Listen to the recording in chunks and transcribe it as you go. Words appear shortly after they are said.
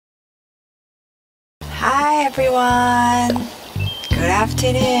Hi everyone! Good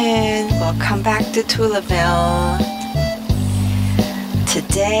afternoon! Welcome back to Tuliville.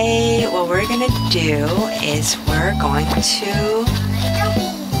 Today what we're gonna do is we're going to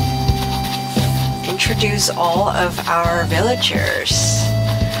introduce all of our villagers.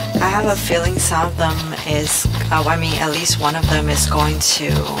 I have a feeling some of them is, at least one of them is going to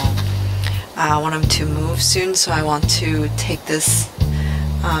want them to move soon, so I want to take this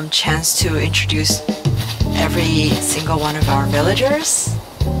chance to introduce every single one of our villagers.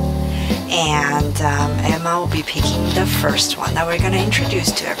 And Emma will be picking the first one that we're going to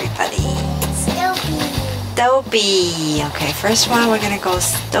introduce to everybody. Dopey. Okay, first one we're going to go.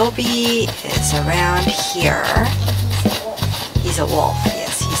 Dopey is around here. He's a wolf.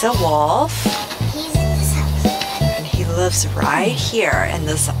 Yes, he's a wolf. And he lives right here in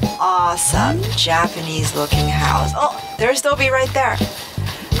this awesome Japanese looking house. Oh, there's Dopey right there.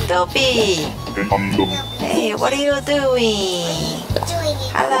 Dopey! Hey, what are you doing?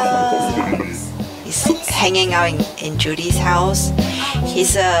 Hello! He's hanging out in Judy's house.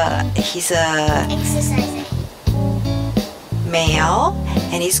 He's a male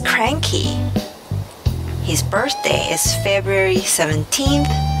and he's cranky. His birthday is February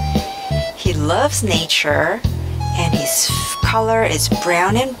 17th. He loves nature and his color is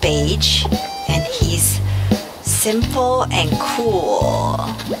brown and beige, and he's simple and cool.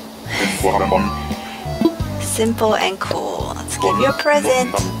 Simple and cool. Let's give you a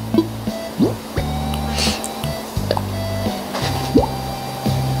present.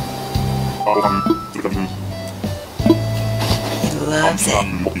 He loves it.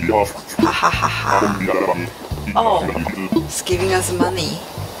 Ha ha ha ha. Oh, it's giving us money.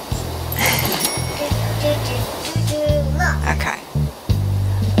 Okay.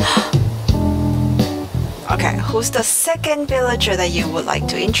 Okay, who's the second villager that you would like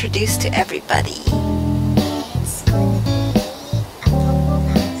to introduce to everybody? It's going to be a purple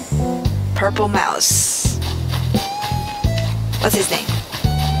mouse. Purple mouse. What's his name?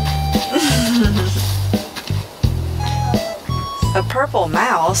 A purple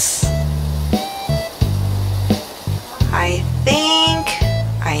mouse? I think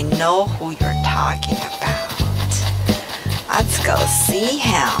I know who you're talking about. Let's go see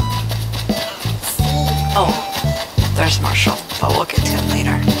him. Oh, there's Marshall, but we'll get to him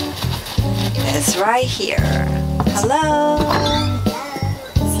later. It's right here. Hello.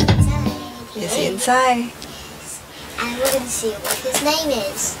 Is he inside? And we're going to see what his name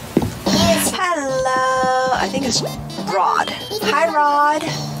is. Hello. I think it's Rod. Hi, Rod.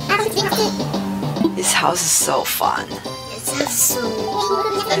 His house is so fun.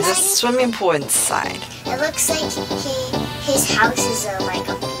 There's a swimming pool inside. It looks like his house is like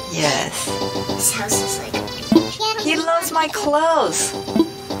a... Yes. His house is like a... He loves my clothes.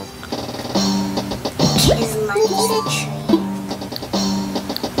 His life is a tree.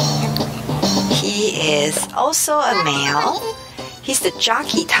 He is also a male. He's the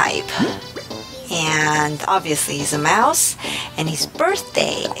jockey type. And obviously he's a mouse. And his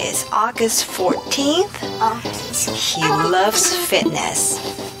birthday is August 14th. He loves fitness.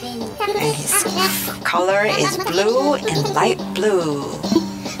 And his color is blue and light blue.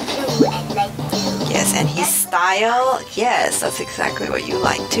 Yes, and his style, yes, that's exactly what you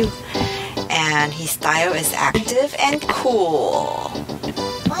like too. And his style is active and cool.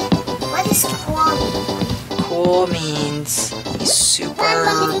 What is cool mean? Cool means he's super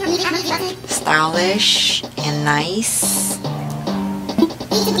stylish and nice. I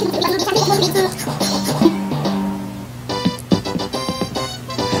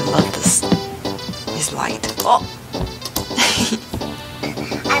love this. His light. Oh!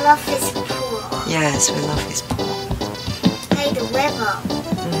 I love his pool. Yes, we love his pool. Hey, the river.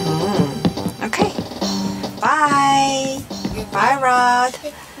 Okay. Bye. Bye, Rod.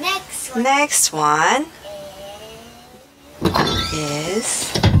 Next one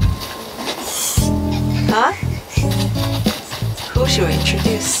is... Huh? Who should we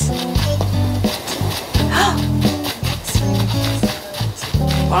introduce?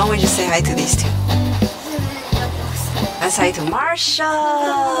 Why don't we just say hi to these two? Let's say to Marshall.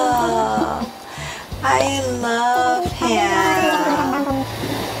 I love him.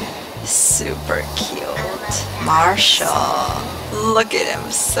 Super cute. Marshall. Look at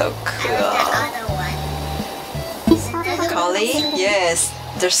him, so cool. Collie? Yes,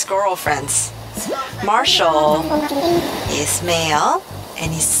 they're squirrel friends. Marshall is male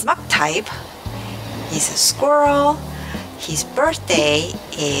and he's smug type. He's a squirrel. His birthday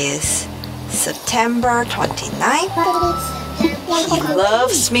is September 29th. He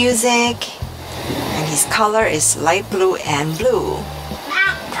loves music and his color is light blue and blue.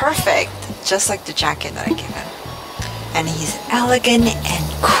 perfect, just like the jacket that I gave him. And he's elegant and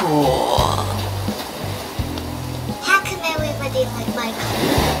cool. How come everybody like my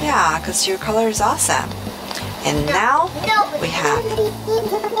color? Yeah, because your color is awesome. And now we have.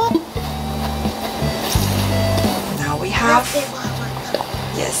 Now we have.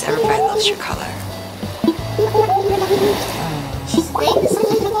 Yes, everybody loves your color.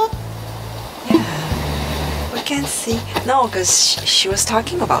 Yeah, we can see. No, because she was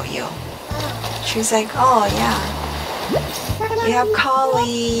talking about you. She was like, oh yeah. We have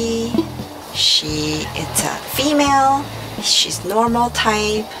Collie. It's a female. She's normal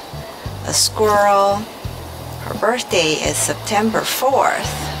type. A squirrel. Her birthday is September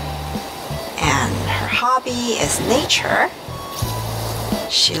 4th. And her hobby is nature.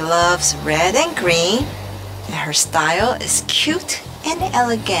 She loves red and green. And her style is cute and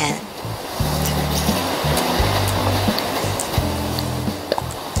elegant.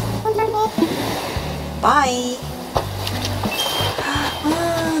 Bye.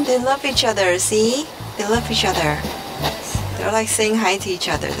 Oh, they love each other, see? They love each other. They're like saying hi to each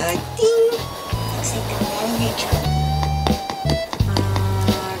other. They're like, ding. Looks like they're letting each other.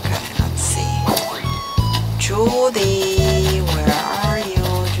 Okay, let's see. Judy, where are you,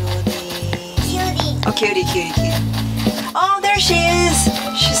 Judy? Cutie. Oh, cutie, cutie, cutie. Oh, there she is.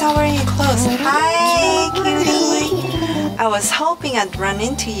 She's not wearing any clothes. Hi, cutie. I was hoping I'd run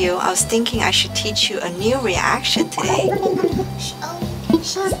into you. I was thinking I should teach you a new reaction today.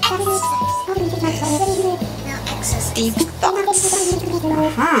 She's exercise. Yes. No exercise. Deep thoughts.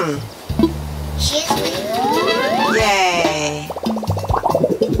 She's weird. Yay.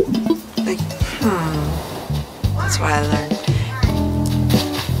 Like, That's what I learned.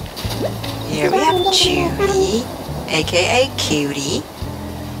 Here we have Judy, aka Cutie.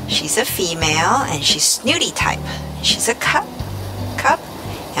 She's a female and she's snooty type. She's a cup,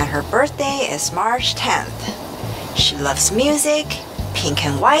 and her birthday is March 10th. She loves music, pink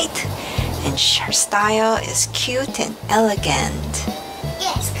and white, and her style is cute and elegant.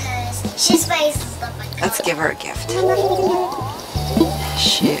 Yes, because she's spices stuff like that. Let's give her a gift.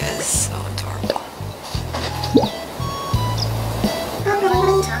 She is so adorable. I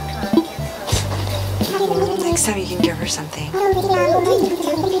want to talk to her and give her something. Next time you can give her something. Can you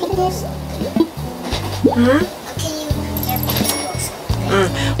give people something?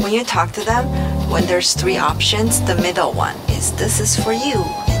 When you talk to them, when there's 3 options, the middle one is this is for you,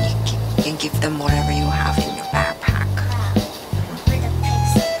 and you can give them whatever you have in your backpack.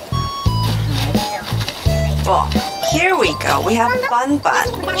 Well, here we go. We have Bun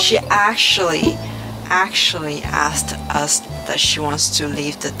Bun. She actually asked us that she wants to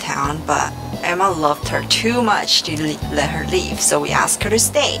leave the town, but Emma loved her too much to let her leave, so we asked her to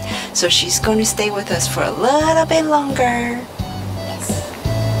stay. So she's going to stay with us for a little bit longer.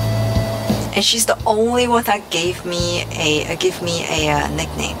 And she's the only one that gave me a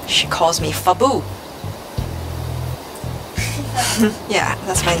nickname. She calls me Fabu. Yeah,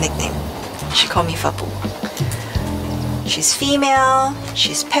 that's my nickname. She called me Fabu. She's female.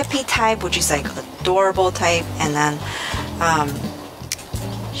 She's peppy type, which is like adorable type. And then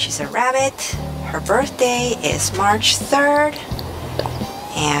she's a rabbit. Her birthday is March 3rd.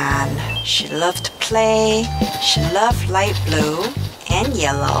 And she loved to play. She loved light blue and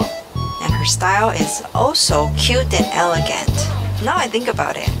yellow. And her style is also cute and elegant. Now I think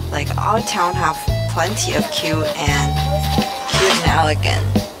about it, like our town have plenty of cute and elegant.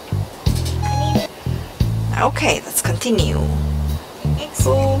 Okay, let's continue.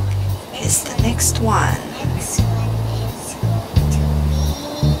 Who is the next one?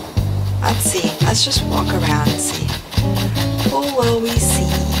 Let's see. Let's just walk around and see. Who will we see?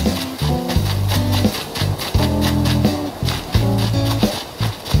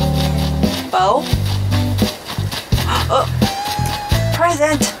 Bo? Oh!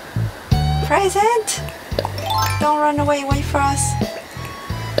 Present! Present! Don't run away, wait for us.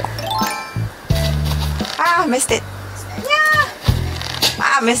 Ah, missed it. Yeah!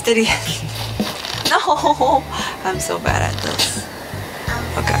 Ah, missed it again. No! I'm so bad at this.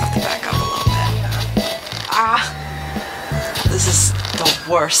 Okay, I have to back up a little bit. Ah! This is the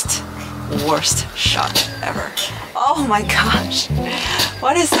worst shot ever. Oh my gosh!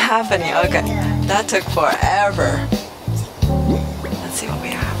 What is happening? Okay, that took forever. Let's see what we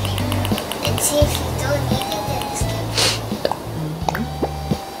have here. And see if you don't need it, then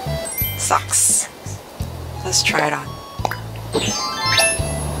it's Socks. Let's try it on.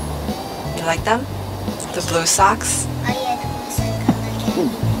 You like them? The blue socks? Oh yeah, the music, I like it.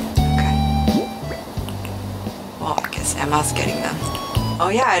 Okay. Well, I guess Emma's getting them. Oh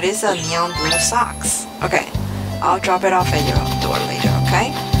yeah, it is a neon blue socks. Okay, I'll drop it off at your door later,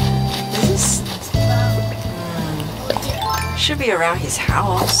 okay? be around his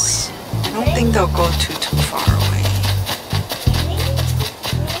house. I don't think they'll go too far away.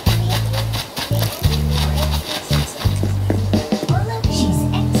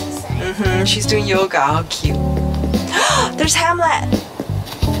 She's doing yoga. How cute. There's Hamlet.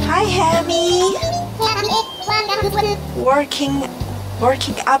 Hi, Hammy.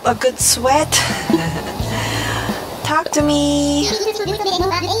 Working up a good sweat. Talk to me.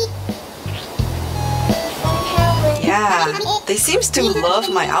 Yeah, they seems to love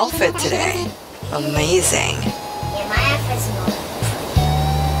my outfit today. Amazing. Yeah, my outfit's not.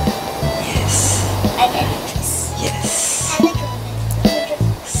 Yes. I get this. Yes. I like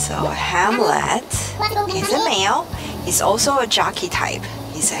it. So Hamlet is a male. He's also a jockey type.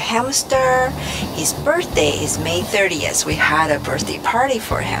 He's a hamster. His birthday is May 30th. We had a birthday party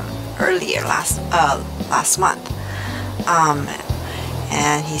for him earlier last month.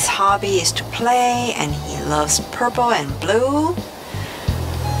 And his hobby is to play, and he loves purple and blue.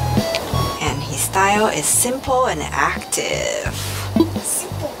 And his style is simple and active.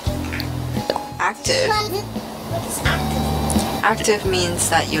 Simple. Active. What is active? Active means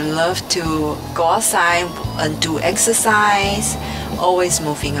that you love to go outside and do exercise, always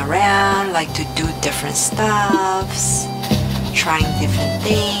moving around, like to do different stuffs, trying different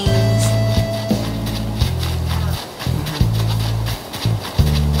things.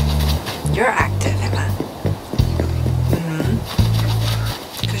 You're active, Emma.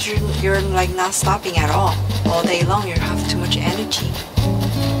 Because you're like not stopping at all day long. You have too much energy.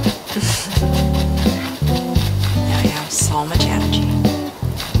 Yeah, you have so much energy.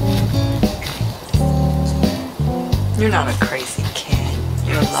 You're not a crazy kid.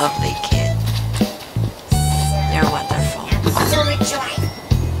 You're a lovely kid. You're wonderful. So enjoy.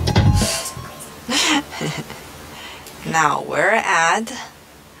 Now we're at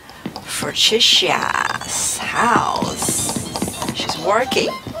Patricia's house. She's working.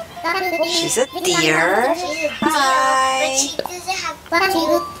 She's a deer. Hi. But she doesn't have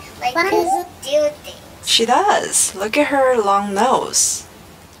two, like this deer things. She does. Look at her long nose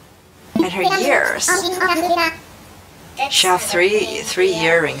and her ears. She has three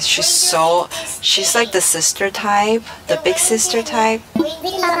earrings. She's like the sister type, the big sister type.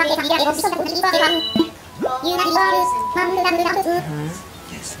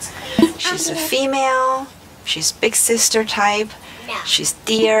 Yes. She's a female. She's big sister type. No. She's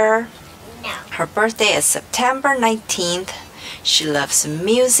deer. No. Her birthday is September 19th. She loves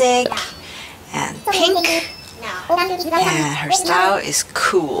music and pink. No. And her style is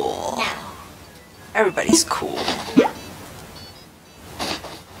cool. No. Everybody's cool.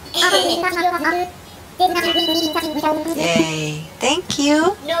 Yay. Thank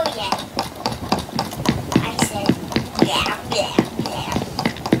you. No yet. I said yeah, yeah, yeah.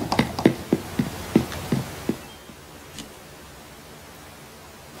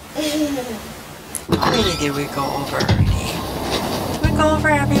 How many did we go over already? Did we go over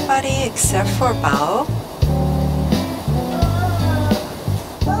everybody except for Bo?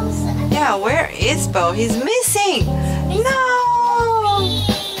 Yeah, where is Bo? He's missing. No!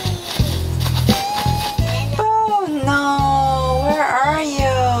 Bo, no. Where are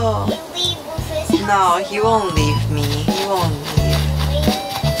you? No, he won't leave me. He won't leave.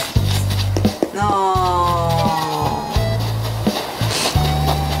 No.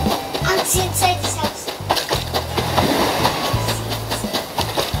 I'm inside this house.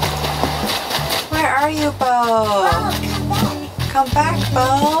 Where are you, Bo? Oh, come back. Come back,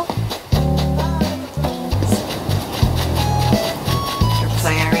 Bo. Your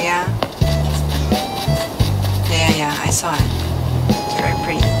play area? Yeah, I saw it. It's very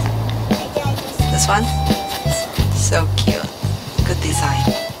pretty. This one? So cute. Good design.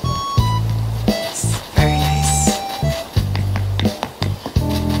 Yes, very nice.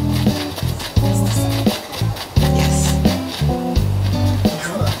 Yes.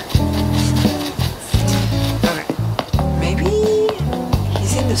 Okay. Maybe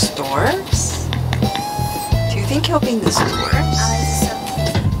he's in the stores? Do you think he'll be in the stores?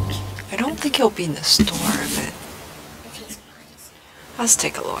 I don't think he'll be in the store, but let's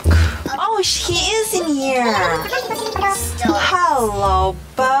take a look. Oh, he is in here. Hello,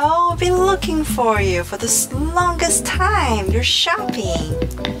 Bo. I've been looking for you for the longest time. You're shopping.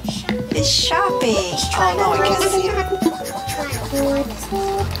 He's shopping. Oh no, I can't see him.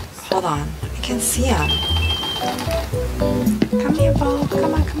 Hold on. I can't see him. Come here, Bo.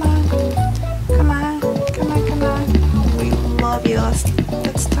 Come on, come on. Come on. Come on, come on. We love you.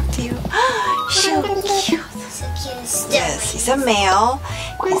 Let's talk to you. So cute. Yes, he's a male.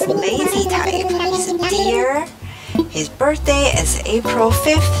 He's lazy type. He's a deer. His birthday is April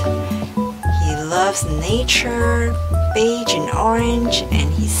 5th. He loves nature, beige and orange,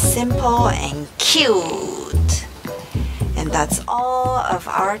 and he's simple and cute. And that's all of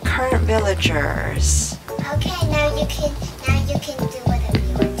our current villagers. Okay, now you can do whatever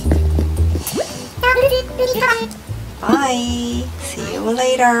you want to do. Bye. See you We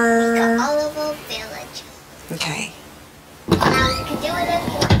later. got all of our villagers. Okay. Now you can do whatever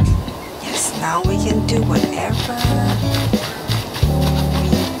you want. Yes, now we can do whatever we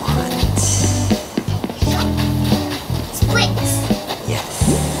want. Splits. Yes.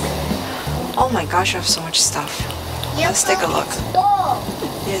 Oh my gosh, I have so much stuff. Let's take a look. Ball.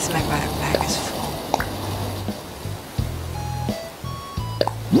 Yes, my backpack is full.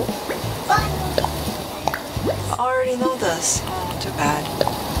 I already know this. Oh, too bad.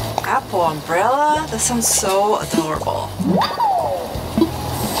 Apple umbrella? That sounds so adorable.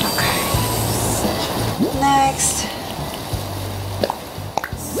 Okay. Next.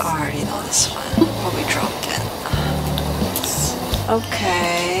 I already know this one. Probably dropped it.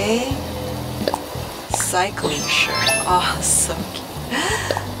 Okay. Cycling shirt. Oh, so cute.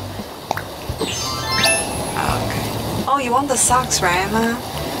 Okay. Oh, you want the socks, right, Emma?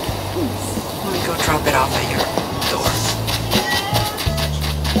 Let me go drop it off at your door.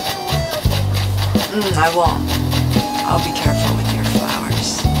 I won't. I'll be careful with your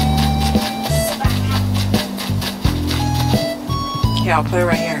flowers. Yeah, I'll put it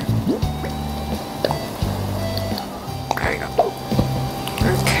right here. There you go.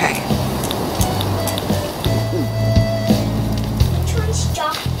 Okay. Which one's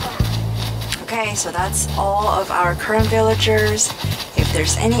chocolate? Okay, so that's all of our current villagers. If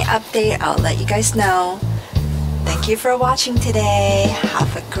there's any update, I'll let you guys know. Thank you for watching today.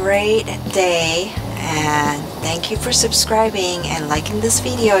 Have a great day. And thank you for subscribing and liking this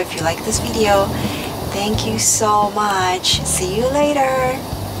video if you like this video. Thank you so much. See you later.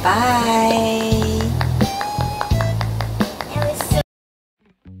 Bye.